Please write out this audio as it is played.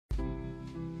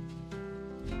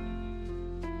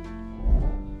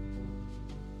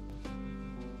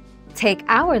Take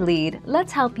our lead,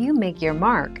 let's help you make your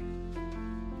mark.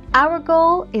 Our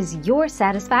goal is your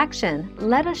satisfaction.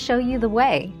 Let us show you the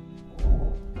way.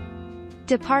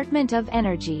 Department of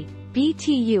Energy.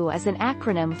 BTU is an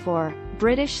acronym for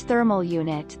British Thermal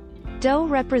Unit. DOE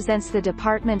represents the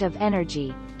Department of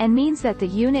Energy, and means that the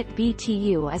unit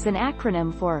BTU is an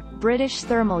acronym for British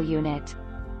Thermal Unit.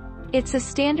 It's a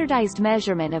standardized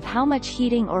measurement of how much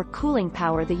heating or cooling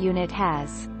power the unit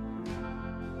has.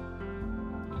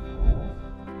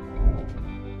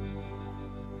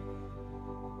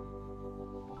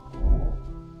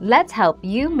 Let's help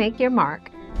you make your mark.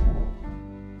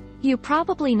 You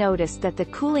probably noticed that the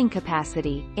cooling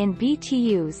capacity, in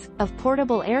BTUs, of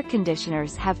portable air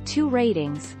conditioners have two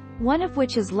ratings, one of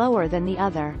which is lower than the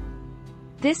other.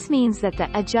 This means that the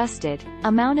adjusted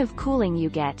amount of cooling you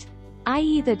get,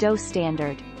 i.e. the DOE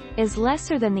standard, is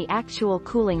lesser than the actual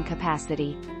cooling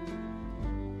capacity.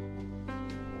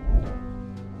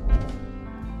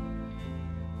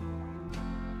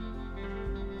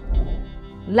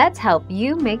 Let's help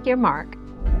you make your mark.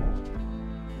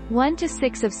 1 to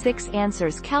 6 of 6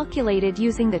 answers calculated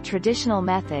using the traditional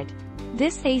method.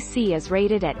 This AC is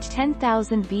rated at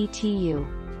 10,000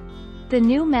 BTU. The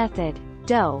new method,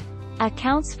 DOE,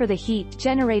 accounts for the heat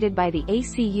generated by the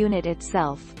AC unit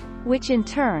itself, which in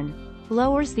turn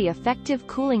lowers the effective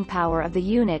cooling power of the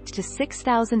unit to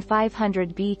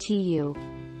 6,500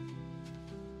 BTU.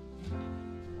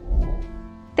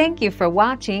 Thank you for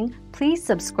watching. Please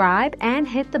subscribe and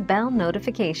hit the bell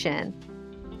notification.